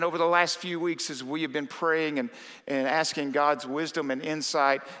Over the last few weeks, as we have been praying and asking God's wisdom and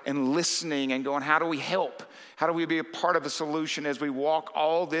insight and listening and going, how do we help? How do we be a part of a solution as we walk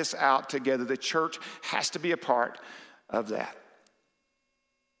all this out together? The church has to be a part of that.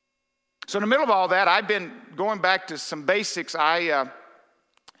 So in the middle of all that, I've been going back to some basics.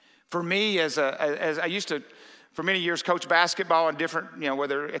 For me, as I used to, for many years, coach basketball in different,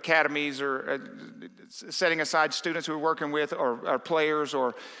 whether academies or setting aside students who we're working with or players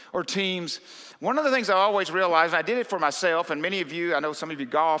or teams. One of the things I always realized, and I did it for myself, and many of you, I know some of you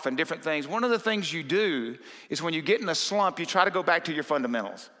golf and different things, one of the things you do is when you get in a slump, you try to go back to your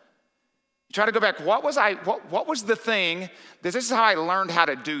fundamentals. You try to go back, what was the thing, this is how I learned how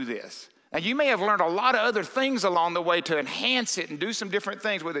to do this. Now, you may have learned a lot of other things along the way to enhance it and do some different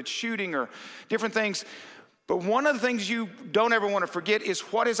things, whether it's shooting or different things. But one of the things you don't ever want to forget is,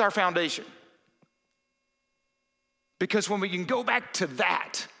 what is our foundation? Because when we can go back to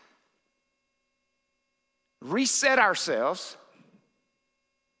that, reset ourselves,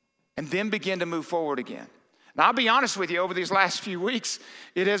 and then begin to move forward again. Now, I'll be honest with you, over these last few weeks,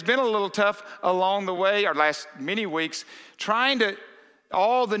 it has been a little tough along the way, or last many weeks, trying to,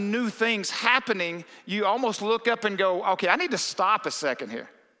 all the new things happening, you almost look up and go, okay, I need to stop a second here.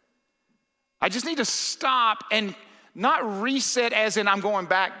 I just need to stop and not reset as in I'm going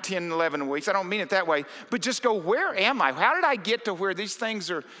back 10, 11 weeks. I don't mean it that way. But just go, where am I? How did I get to where these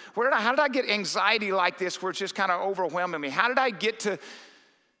things are? How did I get anxiety like this where it's just kind of overwhelming me? How did I get to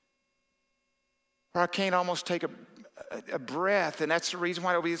where I can't almost take a breath? And that's the reason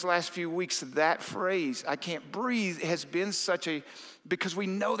why over these last few weeks, that phrase, I can't breathe, has been because we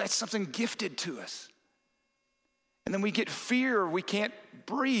know that's something gifted to us. And then we get fear, we can't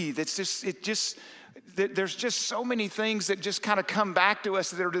breathe. There's just so many things that just kind of come back to us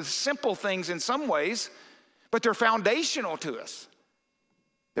that are the simple things in some ways, but they're foundational to us.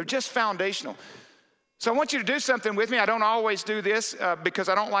 They're just foundational. So I want you to do something with me. I don't always do this because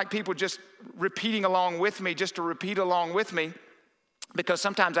I don't like people just repeating along with me, just to repeat along with me, because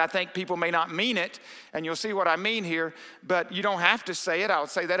sometimes I think people may not mean it, and you'll see what I mean here, but you don't have to say it. I'll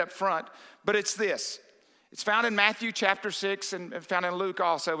say that up front. But it's this. It's found in Matthew chapter 6 and found in Luke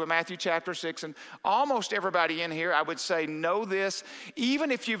also, but Matthew chapter 6. And almost everybody in here, I would say, know this.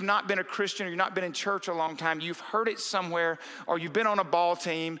 Even if you've not been a Christian or you've not been in church a long time, you've heard it somewhere or you've been on a ball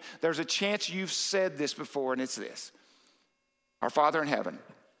team, there's a chance you've said this before, and it's this. Our Father in heaven,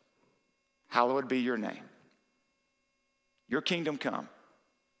 hallowed be your name. Your kingdom come.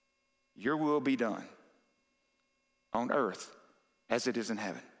 Your will be done on earth as it is in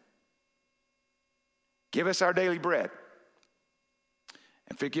heaven. Give us our daily bread,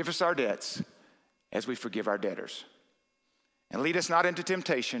 and forgive us our debts as we forgive our debtors. And lead us not into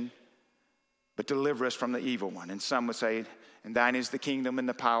temptation, but deliver us from the evil one. And some would say, and thine is the kingdom and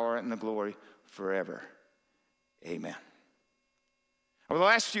the power and the glory forever. Amen. Over the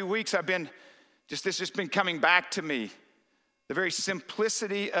last few weeks, this has just been coming back to me, the very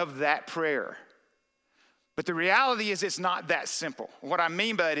simplicity of that prayer. But the reality is it's not that simple. What I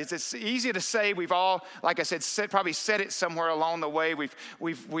mean by it is it's easy to say. We've all, like I said, probably said it somewhere along the way. We've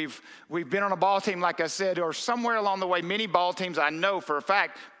been on a ball team, like I said, or somewhere along the way. Many ball teams, I know for a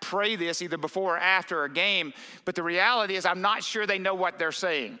fact, pray this either before or after a game. But the reality is I'm not sure they know what they're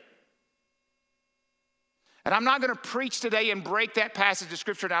saying. And I'm not going to preach today and break that passage of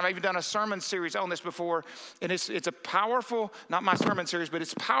Scripture down. I've even done a sermon series on this before. And it's a powerful, not my sermon series, but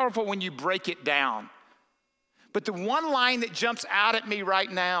it's powerful when you break it down. But the one line that jumps out at me right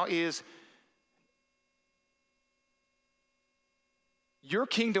now is, your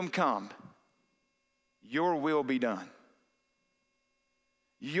kingdom come, your will be done.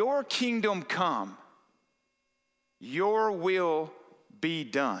 Your kingdom come, your will be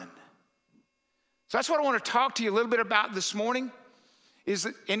done. So that's what I want to talk to you a little bit about this morning.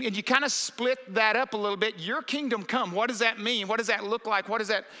 And you kind of split that up a little bit. Your kingdom come, what does that mean? What does that look like? What is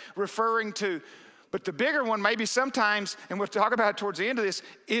that referring to? But the bigger one, maybe sometimes, and we'll talk about it towards the end of this,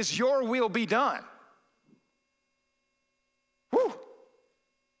 is your will be done. Whew.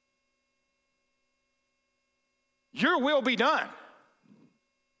 Your will be done.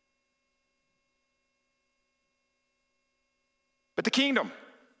 But the kingdom,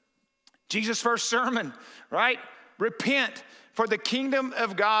 Jesus' first sermon, right? Repent, for the kingdom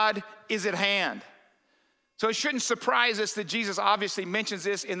of God is at hand. So it shouldn't surprise us that Jesus obviously mentions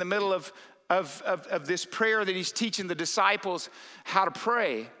this in the middle of this prayer that he's teaching the disciples how to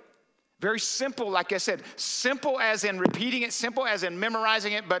pray. Very simple, like I said, simple as in repeating it, simple as in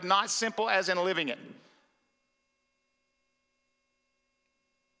memorizing it, but not simple as in living it.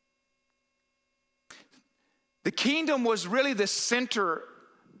 The kingdom was really the center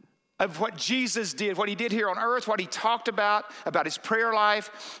of what Jesus did, what he did here on earth, what he talked about his prayer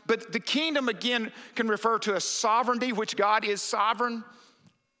life. But the kingdom, again, can refer to a sovereignty, which God is sovereign.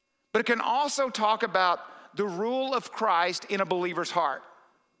 But it can also talk about the rule of Christ in a believer's heart.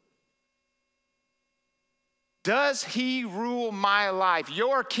 Does he rule my life?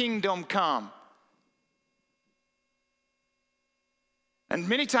 Your kingdom come. And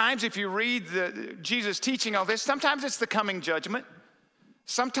many times if you read Jesus teaching all this, sometimes it's the coming judgment.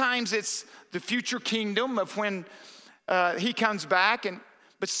 Sometimes it's the future kingdom of when he comes back.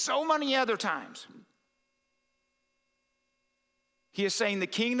 But so many other times, he is saying the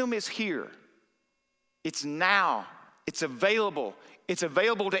kingdom is here. It's now. It's available. It's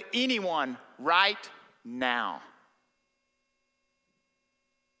available to anyone right now.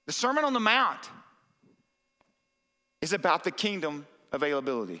 The Sermon on the Mount is about the kingdom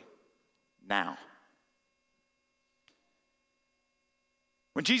availability now.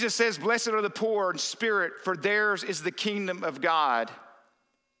 When Jesus says, "Blessed are the poor in spirit, for theirs is the kingdom of God,"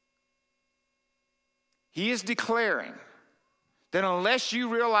 he is declaring that unless you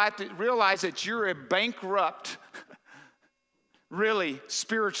realize that you're a bankrupt, really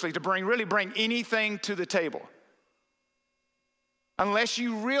spiritually, to bring anything to the table, unless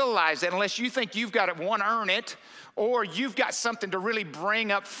you realize that, unless you think you've got to earn it, or you've got something to really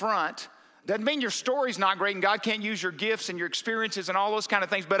bring up front, doesn't mean your story's not great and God can't use your gifts and your experiences and all those kind of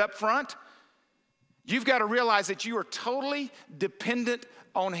things, but up front, you've got to realize that you are totally dependent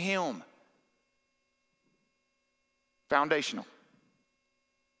on him. Foundational.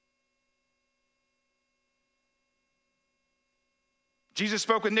 Jesus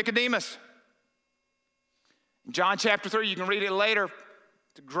spoke with Nicodemus. In John chapter 3, you can read it later.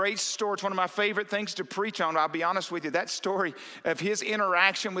 It's a great story. It's one of my favorite things to preach on. I'll be honest with you, that story of his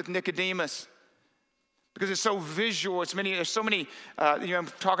interaction with Nicodemus. Because it's so visual. There's so many,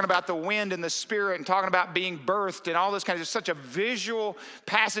 talking about the wind and the spirit and talking about being birthed and all this kind of, such a visual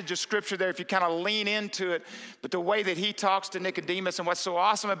passage of scripture there if you kind of lean into it. But the way that he talks to Nicodemus, and what's so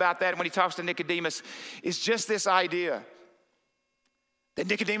awesome about that when he talks to Nicodemus is just this idea that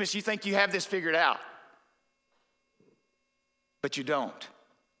Nicodemus, you think you have this figured out, but you don't.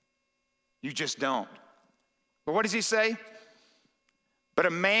 You just don't. But what does he say? But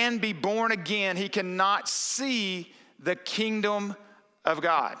a man be born again, he cannot see the kingdom of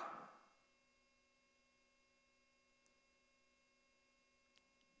God.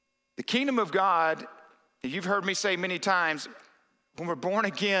 The kingdom of God, you've heard me say many times, when we're born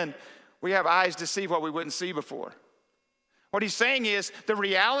again, we have eyes to see what we wouldn't see before. What he's saying is the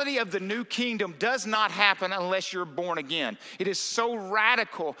reality of the new kingdom does not happen unless you're born again. It is so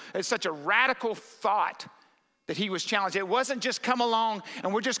radical. It's such a radical thought that he was challenged. It wasn't just come along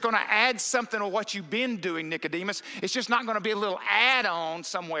and we're just going to add something to what you've been doing, Nicodemus. It's just not going to be a little add-on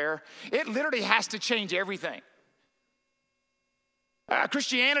somewhere. It literally has to change everything.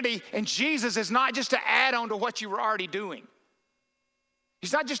 Christianity and Jesus is not just to add on to what you were already doing.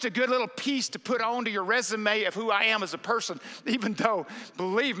 He's not just a good little piece to put onto your resume of who I am as a person, even though,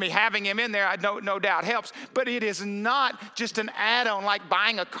 believe me, having him in there, I no doubt helps. But it is not just an add-on like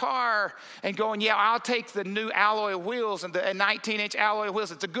buying a car and going, yeah, I'll take the new alloy wheels and the 19-inch alloy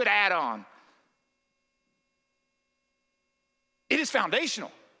wheels. It's a good add-on. It is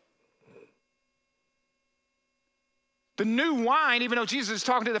foundational. The new wine, even though Jesus is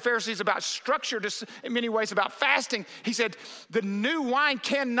talking to the Pharisees about structure, just in many ways about fasting, he said, the new wine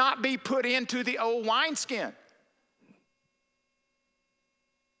cannot be put into the old wineskin.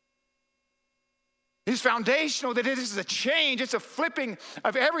 It's foundational that it is a change. It's a flipping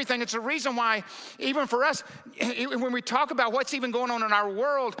of everything. It's a reason why, even for us, when we talk about what's even going on in our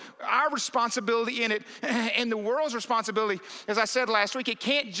world, our responsibility in it and the world's responsibility, as I said last week, it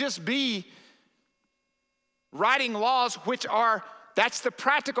can't just be writing laws, that's the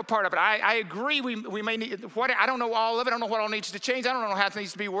practical part of it. I agree we may need, I don't know all of it. I don't know what all needs to change. I don't know how it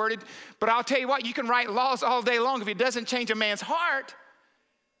needs to be worded. But I'll tell you what, you can write laws all day long if it doesn't change a man's heart.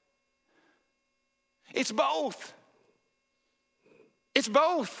 It's both. It's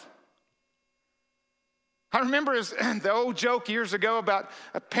both. I remember the old joke years ago about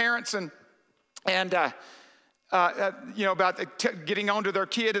parents and about getting onto their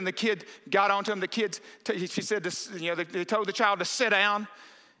kid, and the kid got onto him. The kid, she said, they told the child to sit down,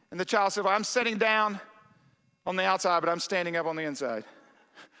 and the child said, well, I'm sitting down on the outside, but I'm standing up on the inside.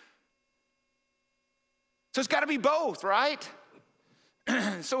 So it's got to be both, right?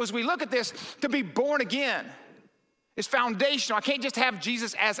 So as we look at this, to be born again is foundational. I can't just have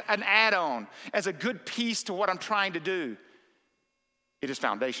Jesus as an add-on, as a good piece to what I'm trying to do. It is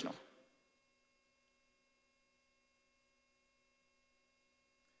foundational.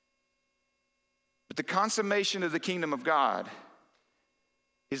 But the consummation of the kingdom of God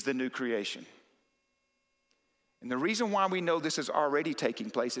is the new creation. And the reason why we know this is already taking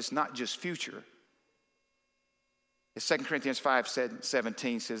place, it's not just future. As 2 Corinthians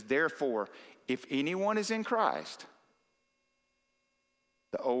 5:17 says, therefore, if anyone is in Christ,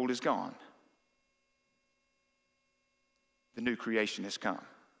 the old is gone. The new creation has come.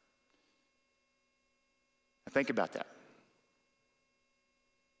 Now think about that.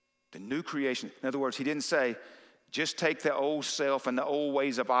 The new creation. In other words, he didn't say, just take the old self and the old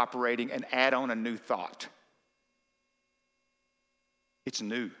ways of operating and add on a new thought. It's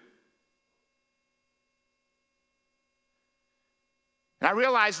new. And I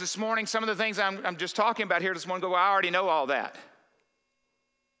realized this morning some of the things I'm just talking about here this morning, well, I already know all that.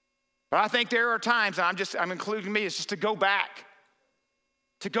 But I think there are times, and I'm including me, it's just to go back.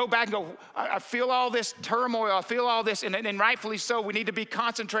 To go back and go, I feel all this turmoil, I feel all this, and rightfully so, we need to be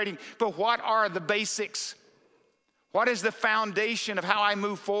concentrating. But what are the basics? What is the foundation of how I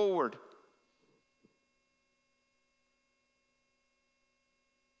move forward?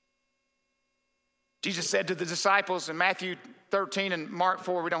 Jesus said to the disciples in Matthew 13 and Mark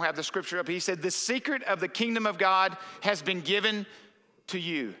 4, we don't have the scripture up, he said, the secret of the kingdom of God has been given to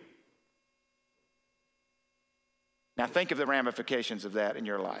you. Now think of the ramifications of that in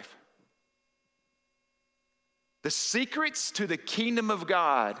your life. The secrets to the kingdom of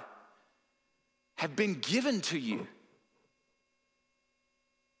God have been given to you.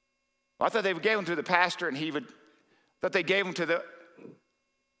 Well, I thought they gave them to the pastor and they gave them to the...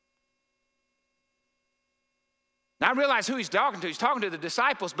 Now I realize who he's talking to. He's talking to the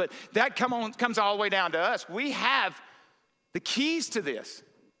disciples, but that comes all the way down to us. We have the keys to this.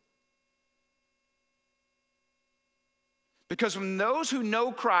 Because when those who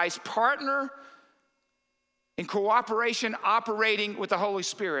know Christ partner in cooperation, operating with the Holy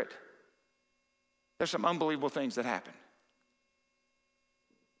Spirit, there's some unbelievable things that happen.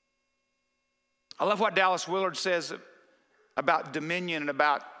 I love what Dallas Willard says about dominion and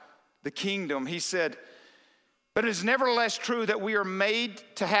about the kingdom. He said, but it is nevertheless true that we are made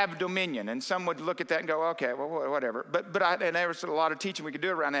to have dominion. And some would look at that and go, okay, well, whatever. And there's a lot of teaching we could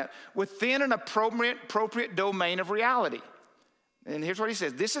do around that. Within an appropriate domain of reality. And here's what he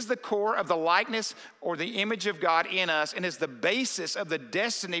says. This is the core of the likeness or the image of God in us and is the basis of the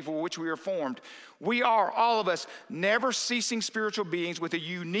destiny for which we are formed. We are, all of us, never ceasing spiritual beings with a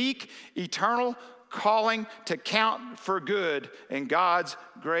unique, eternal calling to count for good in God's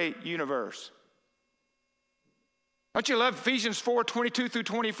great universe. Don't you love Ephesians 4:22 through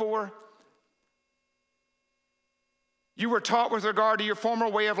 24? You were taught with regard to your former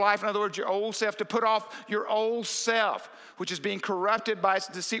way of life, in other words, your old self, to put off your old self, which is being corrupted by its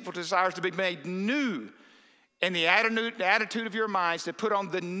deceitful desires, to be made new in the attitude of your minds, to put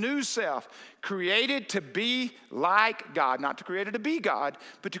on the new self, created to be like God, not to created to be God,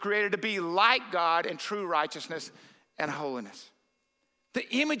 but to created to be like God in true righteousness and holiness. The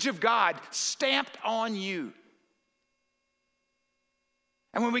image of God stamped on you.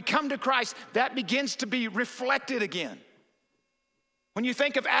 And when we come to Christ, that begins to be reflected again. When you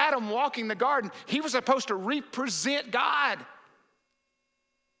think of Adam walking the garden, he was supposed to represent God.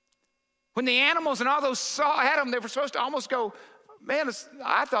 When the animals and all those saw Adam, they were supposed to almost go, man,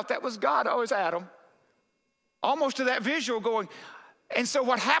 I thought that was God. Oh, it's Adam. Almost to that visual going. And so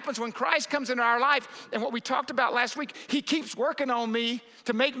what happens when Christ comes into our life, and what we talked about last week, he keeps working on me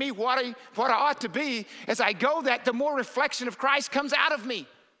to make me what I ought to be. As I go that, the more reflection of Christ comes out of me.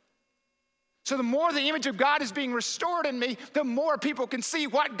 So the more the image of God is being restored in me, the more people can see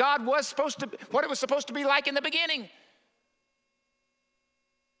what God was supposed to, what it was supposed to be like in the beginning.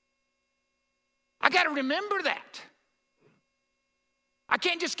 I got to remember that. I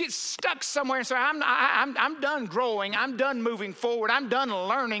can't just get stuck somewhere and say, I'm done growing, I'm done moving forward, I'm done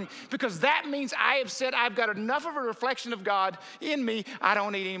learning, because that means I have said I've got enough of a reflection of God in me, I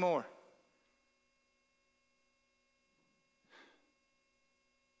don't need any more.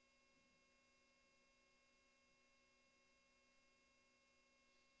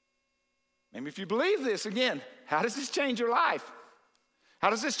 Maybe if you believe this, again, how does this change your life? How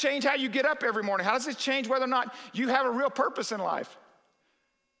does this change how you get up every morning? How does this change whether or not you have a real purpose in life?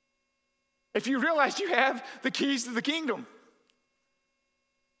 If you realize you have the keys to the kingdom.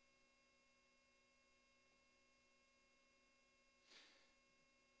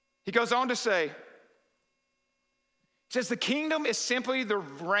 He goes on to say, he says the kingdom is simply the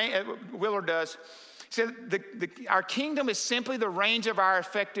range, Willard does, he said our kingdom is simply the range of our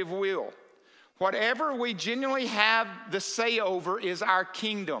effective will. Whatever we genuinely have the say over is our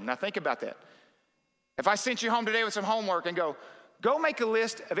kingdom. Now think about that. If I sent you home today with some homework and go, Go make a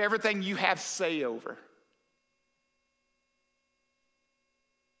list of everything you have say over.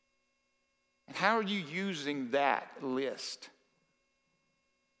 And how are you using that list?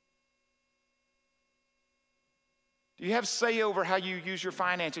 Do you have say over how you use your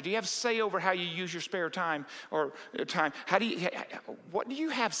finances? Do you have say over how you use your spare time or time? What do you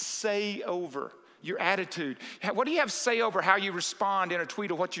have say over? Your attitude. What do you have say over how you respond in a tweet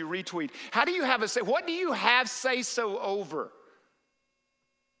or what you retweet? How do you have a say? What do you have say so over?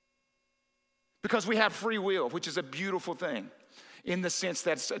 Because we have free will, which is a beautiful thing in the sense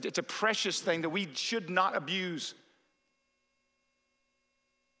that it's a precious thing that we should not abuse.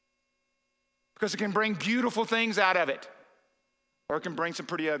 Because it can bring beautiful things out of it, or it can bring some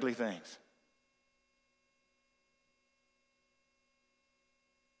pretty ugly things.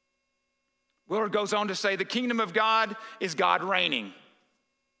 Willard goes on to say, the kingdom of God is God reigning.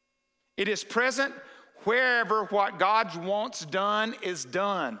 It is present wherever what God wants done is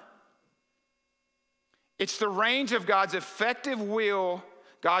done. It's the range of God's effective will.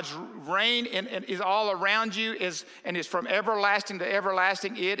 God's reign is all around you and is from everlasting to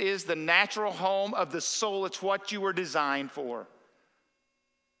everlasting. It is the natural home of the soul. It's what you were designed for.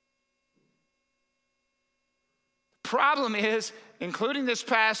 Problem is, including this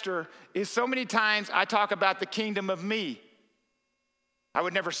pastor, is so many times I talk about the kingdom of me. I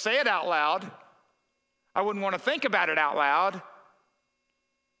would never say it out loud. I wouldn't want to think about it out loud.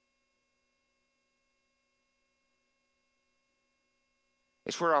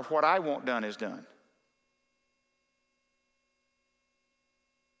 It's where what I want done is done.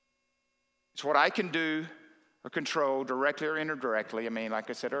 It's what I can do or control directly or indirectly. I mean, like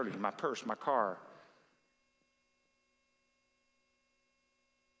I said earlier, my purse, my car.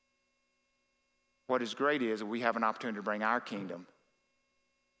 What is great is that we have an opportunity to bring our kingdom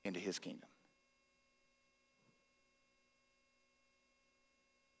into his kingdom.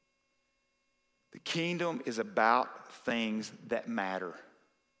 The kingdom is about things that matter.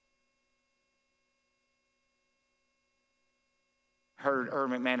 I heard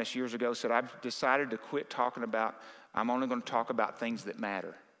Erwin McManus years ago said, I've decided to quit talking about, I'm only going to talk about things that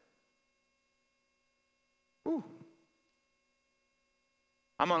matter. Ooh.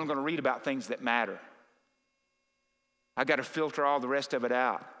 I'm only going to read about things that matter. I got to filter all the rest of it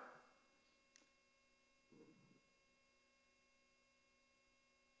out.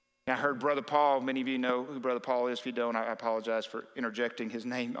 I heard Brother Paul, many of you know who Brother Paul is. If you don't, I apologize for interjecting his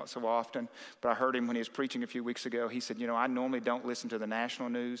name so often. But I heard him when he was preaching a few weeks ago. He said, I normally don't listen to the national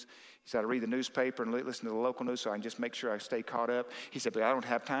news. He said, I read the newspaper and listen to the local news so I can just make sure I stay caught up. He said, but I don't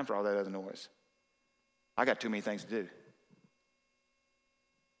have time for all that other noise. I got too many things to do.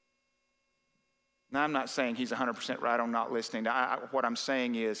 Now, I'm not saying he's 100% right on not listening. What I'm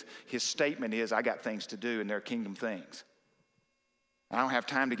saying is his statement is, I got things to do and they're kingdom things. I don't have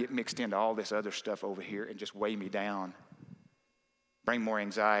time to get mixed into all this other stuff over here and just weigh me down, bring more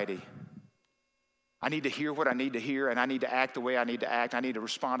anxiety. I need to hear what I need to hear, and I need to act the way I need to act. I need to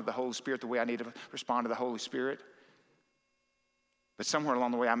respond to the Holy Spirit the way I need to respond to the Holy Spirit. But somewhere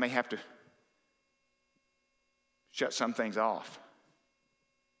along the way, I may have to shut some things off.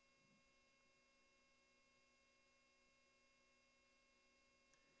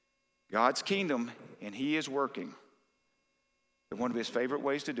 God's kingdom, and he is working. And one of his favorite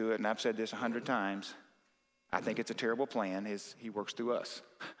ways to do it, and I've said this 100 times, I think it's a terrible plan, is he works through us.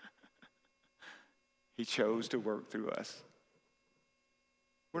 He chose to work through us.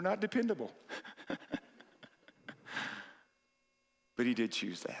 We're not dependable. But he did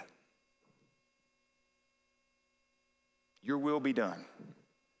choose that. Your will be done.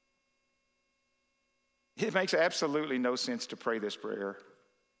 It makes absolutely no sense to pray this prayer.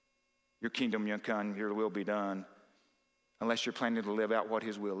 Your kingdom come, your will be done, unless you're planning to live out what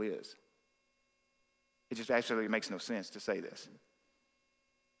his will is. It just absolutely makes no sense to say this.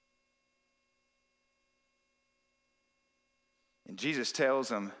 And Jesus tells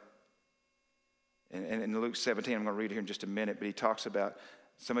them, in Luke 17, I'm going to read it here in just a minute, but he talks about,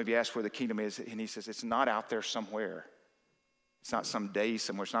 some of you ask where the kingdom is, and he says, it's not out there somewhere. It's not some day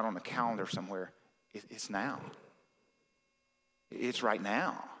somewhere. It's not on the calendar somewhere. It's now. It's right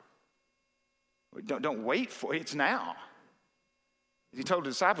now. Don't wait for it. It's now. He told the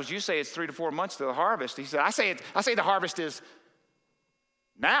disciples, you say it's 3 to 4 months to the harvest. He said, I say the harvest is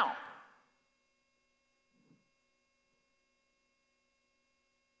now.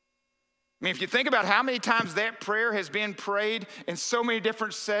 I mean, if you think about how many times that prayer has been prayed in so many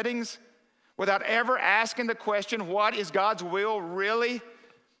different settings without ever asking the question, what is God's will really?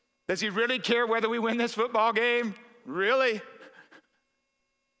 Does he really care whether we win this football game? Really?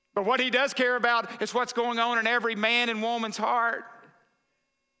 But what he does care about is what's going on in every man and woman's heart.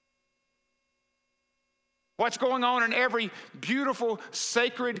 What's going on in every beautiful,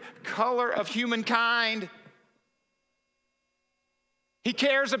 sacred color of humankind. He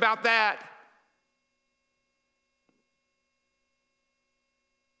cares about that.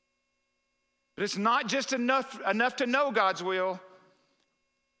 But it's not just enough to know God's will.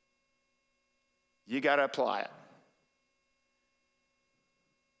 You got to apply it.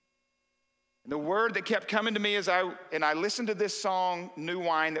 And the word that kept coming to me as I listened to this song, New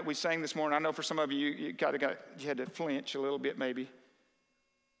Wine, that we sang this morning. I know for some of you, you had to flinch a little bit maybe.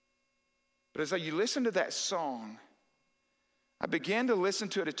 But as you listen to that song, I began to listen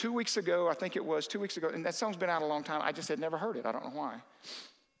to it 2 weeks ago, I think it was 2 weeks ago, and that song's been out a long time. I just had never heard it. I don't know why.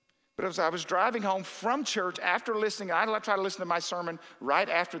 But as I was driving home from church after listening, I try to listen to my sermon right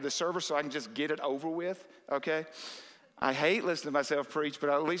after the service so I can just get it over with, okay? I hate listening to myself preach,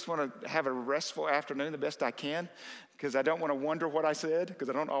 but I at least want to have a restful afternoon the best I can because I don't want to wonder what I said because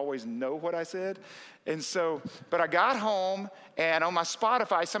I don't always know what I said. And so, but I got home, and on my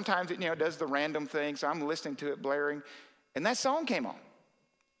Spotify, sometimes it does the random thing, so I'm listening to it blaring, and that song came on.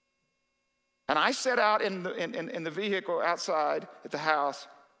 And I sat out in the vehicle outside at the house,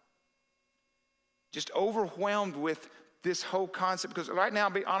 just overwhelmed with this whole concept, because right now,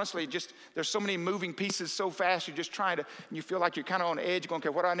 honestly, there's so many moving pieces so fast, you're just trying to, and you feel like you're kind of on the edge, going, okay,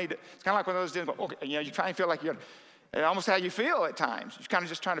 what do I need to, it's kind of like one of those days, okay, you kind of feel like you're, and almost how you feel at times. You're kind of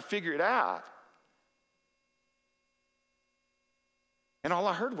just trying to figure it out. And all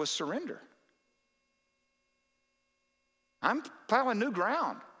I heard was surrender. I'm plowing new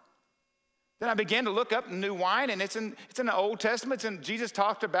ground. Then I began to look up new wine, and it's in the Old Testament, and Jesus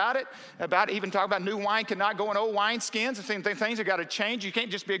talked about it, even talk about new wine cannot go in old wineskins, and things have got to change. You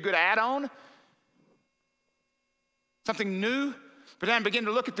can't just be a good add-on. Something new. But then I began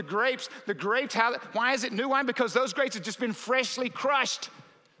to look at the grapes. The grapes, why is it new wine? Because those grapes have just been freshly crushed,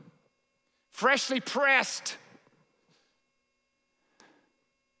 freshly pressed.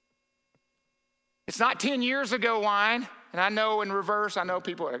 It's not 10 years ago wine. And I know in reverse, I know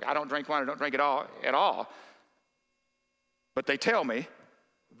people, I don't drink wine, I don't drink it at all. But they tell me,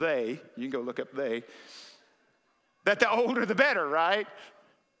 you can go look up that the older the better, right?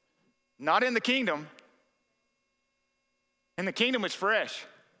 Not in the kingdom. In the kingdom, it's fresh.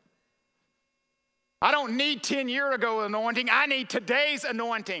 I don't need 10 years ago anointing, I need today's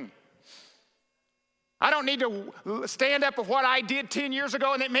anointing. I don't need to stand up with what I did 10 years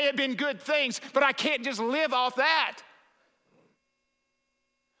ago, and it may have been good things, but I can't just live off that.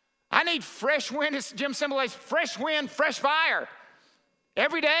 I need fresh wind, as Jim symbolized, fresh wind, fresh fire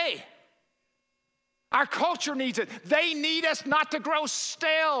every day. Our culture needs it. They need us not to grow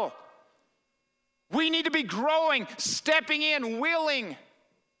stale. We need to be growing, stepping in, willing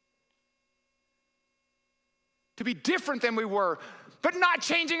to be different than we were, but not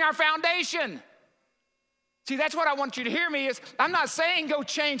changing our foundation. See, that's what I want you to hear me is, I'm not saying go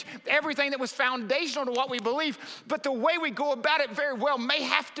change everything that was foundational to what we believe, but the way we go about it very well may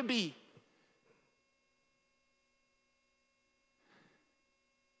have to be.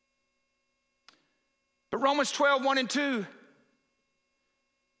 But Romans 12, 1 and 2,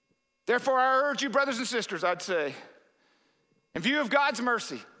 therefore I urge you, brothers and sisters, I'd say, in view of God's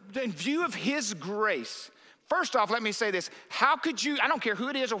mercy, in view of his grace, first off, let me say this. How could you, I don't care who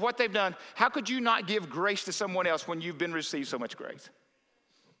it is or what they've done, how could you not give grace to someone else when you've been received so much grace?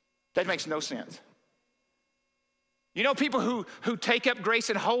 That makes no sense. You know, people who take up grace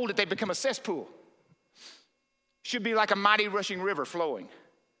and hold it, they become a cesspool. Should be like a mighty rushing river flowing.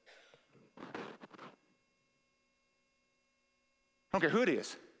 I don't care who it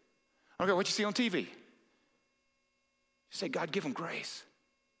is. I don't care what you see on TV. You say, God, give them grace.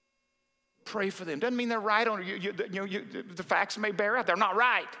 Pray for them. Doesn't mean they're right on the facts may bear out. They're not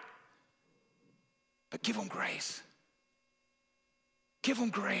right. But give them grace. Give them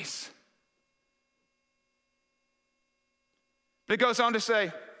grace. But it goes on to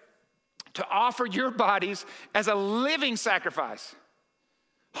say, to offer your bodies as a living sacrifice,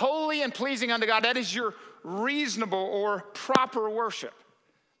 holy and pleasing unto God. That is your reasonable or proper worship.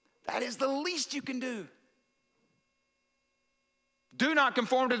 That is the least you can do. Do not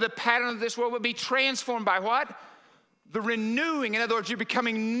conform to the pattern of this world, but be transformed by what? The renewing. In other words, you're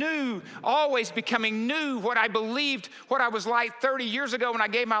becoming new, always becoming new. What I believed, what I was like 30 years ago when I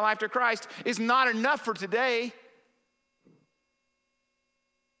gave my life to Christ is not enough for today.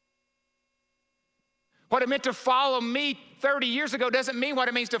 What it meant to follow me 30 years ago doesn't mean what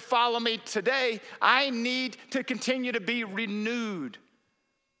it means to follow me today. I need to continue to be renewed.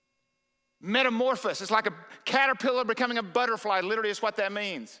 Metamorphosis. It's like a caterpillar becoming a butterfly. Literally is what that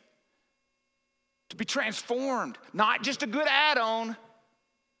means. To be transformed. Not just a good add-on.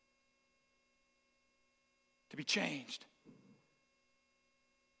 to be changed.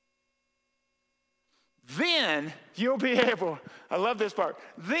 Then you'll be able, I love this part,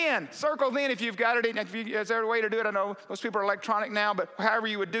 then, circle then if you've got it, is there a way to do it? I know most people are electronic now, but however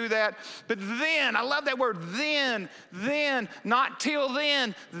you would do that. But then, I love that word, then, not till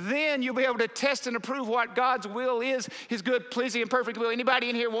then you'll be able to test and approve what God's will is, his good, pleasing, and perfect will. Anybody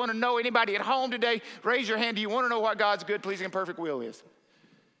in here want to know, anybody at home today, raise your hand. Do you want to know what God's good, pleasing, and perfect will is?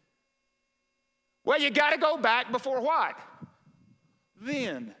 Well, you got to go back before what?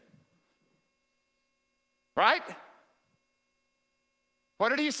 Then. Right? What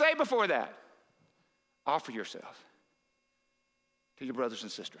did he say before that? Offer yourself to your brothers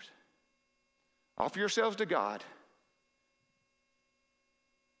and sisters. Offer yourselves to God.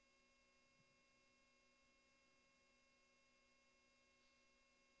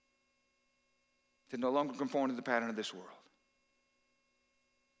 To no longer conform to the pattern of this world.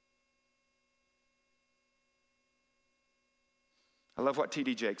 I love what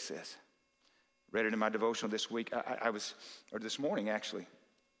T.D. Jakes says. Read it in my devotional this week. Or this morning, actually.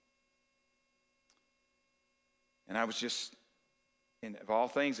 And I was just, of all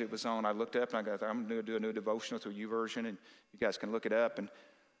things it was on, I looked up and I thought, I'm going to do a new devotional through YouVersion, and you guys can look it up. And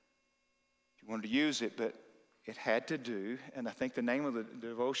if you wanted to use it, but it had to do, and I think the name of the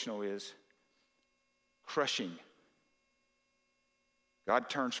devotional is Crushing. God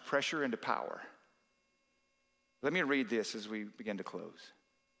turns pressure into power. Let me read this as we begin to close.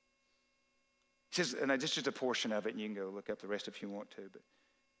 It says, and this is just a portion of it, and you can go look up the rest if you want to. But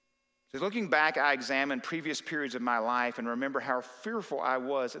it says, looking back, I examined previous periods of my life and remember how fearful I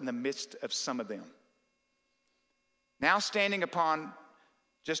was in the midst of some of them. Now standing upon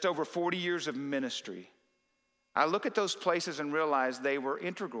just over 40 years of ministry, I look at those places and realize they were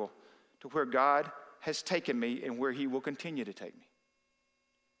integral to where God has taken me and where he will continue to take me.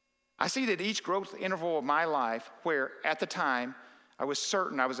 I see that each growth interval of my life where, at the time, I was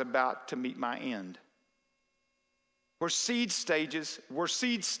certain I was about to meet my end. We're seed stages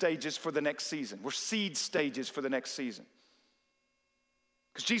for the next season. We're seed stages for the next season.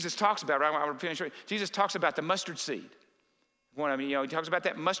 Because Jesus talks about, right, I'm going to finish. Jesus talks about the mustard seed. He talks about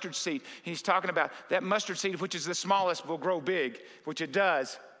that mustard seed. He's talking about that mustard seed, which is the smallest, will grow big, which it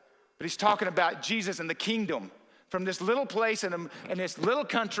does. But he's talking about Jesus and the kingdom. From this little place and this little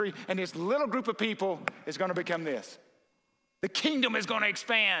country and this little group of people is going to become this. The kingdom is going to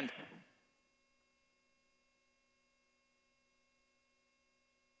expand.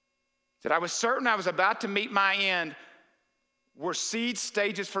 Said, I was certain I was about to meet my end. Were seed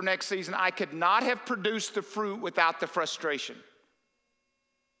stages for next season. I could not have produced the fruit without the frustration.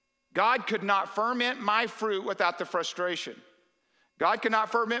 God could not ferment my fruit without the frustration. God could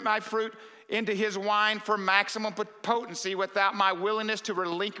not ferment my fruit into his wine for maximum potency without my willingness to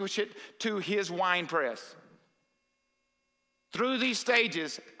relinquish it to his wine press. Through these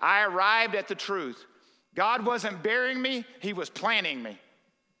stages, I arrived at the truth. God wasn't burying me, he was planting me.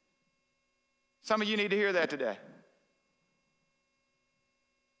 Some of you need to hear that today.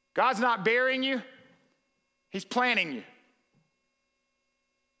 God's not burying you, he's planting you.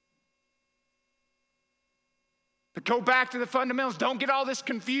 But go back to the fundamentals. Don't get all this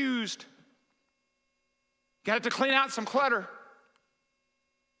confused. You have to clean out some clutter.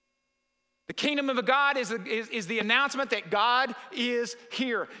 The kingdom of God is the announcement that God is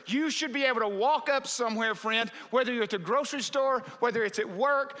here. You should be able to walk up somewhere, friend, whether you're at the grocery store, whether it's at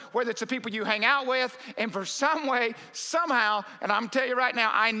work, whether it's the people you hang out with, and for some way, somehow, and I'm telling you right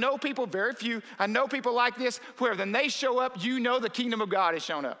now, I know people, very few, I know people like this, where when they show up, you know the kingdom of God has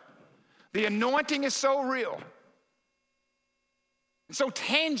shown up. The anointing is so real and so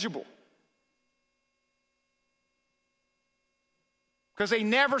tangible. Because they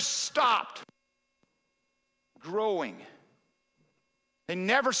never stopped growing. They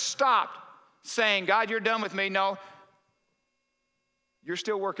never stopped saying, God, you're done with me. No, you're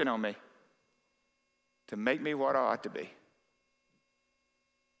still working on me to make me what I ought to be.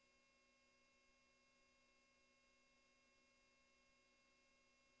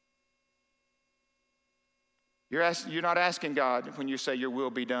 You're not asking God when you say your will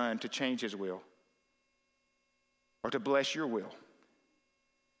be done to change his will or to bless your will.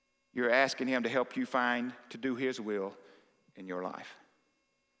 You're asking him to help you to do his will in your life.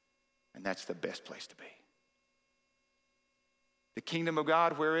 And that's the best place to be. The kingdom of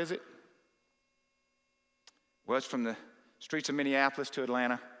God, where is it? Well, it's from the streets of Minneapolis to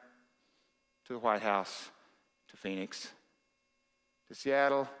Atlanta, to the White House, to Phoenix, to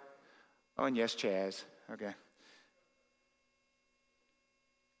Seattle. Oh, and yes, Chaz. Okay.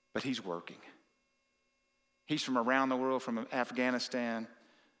 But he's working. He's from around the world, from Afghanistan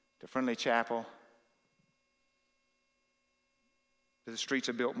to Friendly Chapel to the streets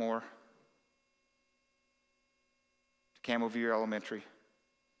of Biltmore, to Camel View Elementary,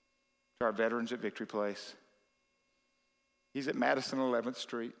 to our veterans at Victory Place. He's at Madison 11th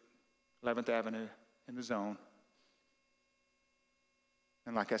Street, 11th Avenue in the Zone.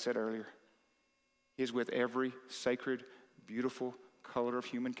 And like I said earlier, he is with every sacred, beautiful color of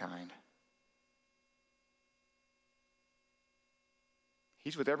humankind.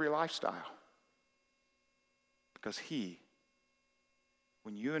 He's with every lifestyle. Because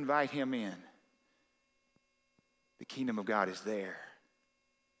when you invite him in, the kingdom of God is there.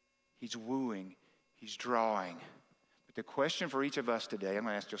 He's wooing, he's drawing. But the question for each of us today, I'm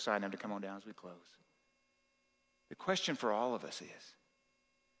going to ask Josiah and them to come on down as we close. The question for all of us is,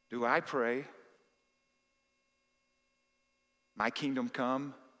 do I pray, my kingdom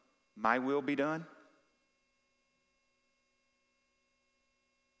come, my will be done?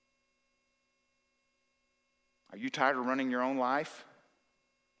 Are you tired of running your own life?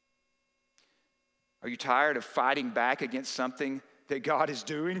 Are you tired of fighting back against something that God is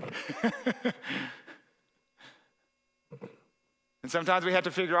doing? And sometimes we have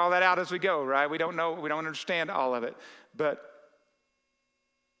to figure all that out as we go, right? We don't know, we don't understand all of it. But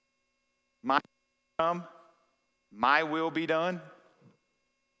my come, my will be done.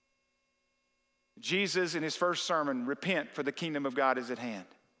 Jesus in his first sermon, repent for the kingdom of God is at hand.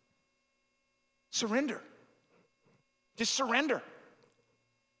 Surrender. Just surrender.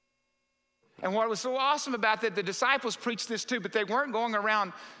 And what was so awesome about that, the disciples preached this too, but they weren't going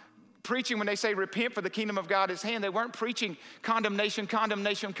around preaching when they say repent for the kingdom of God is at hand. They weren't preaching condemnation,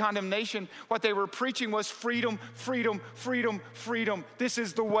 condemnation, condemnation. What they were preaching was freedom, freedom, freedom, freedom. This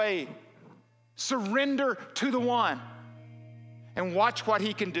is the way. Surrender to the one and watch what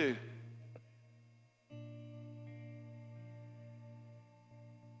he can do.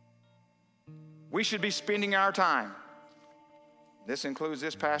 We should be spending our time, this includes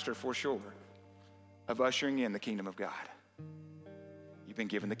this pastor for sure, of ushering in the kingdom of God. You've been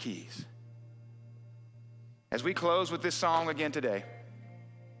given the keys. As we close with this song again today,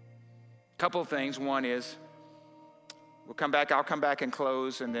 a couple of things. One is, I'll come back and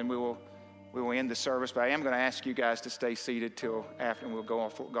close, and then we will end the service. But I am going to ask you guys to stay seated till after, and we'll go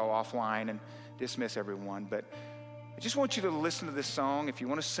offline and dismiss everyone. But I just want you to listen to this song. If you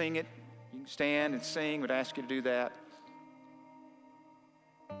want to sing it, you can stand and sing. We'd ask you to do that.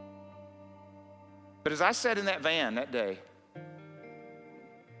 But as I sat in that van that day,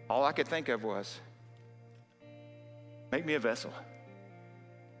 all I could think of was, make me a vessel.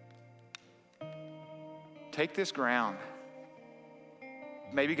 Take this ground,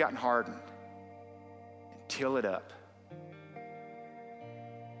 maybe gotten hardened, and till it up.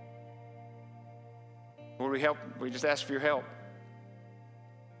 Lord, we just ask for your help.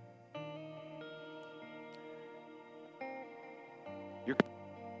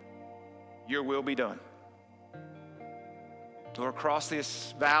 Your will be done. Lord, across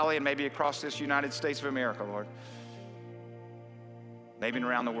this valley and maybe across this United States of America, Lord, maybe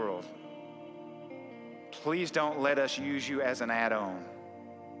around the world. Please don't let us use you as an add-on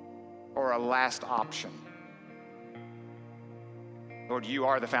or a last option. Lord, you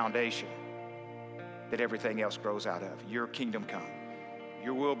are the foundation that everything else grows out of. Your kingdom come.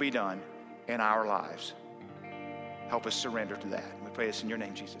 Your will be done in our lives. Help us surrender to that. We pray this in your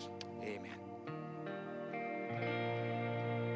name, Jesus. Amen.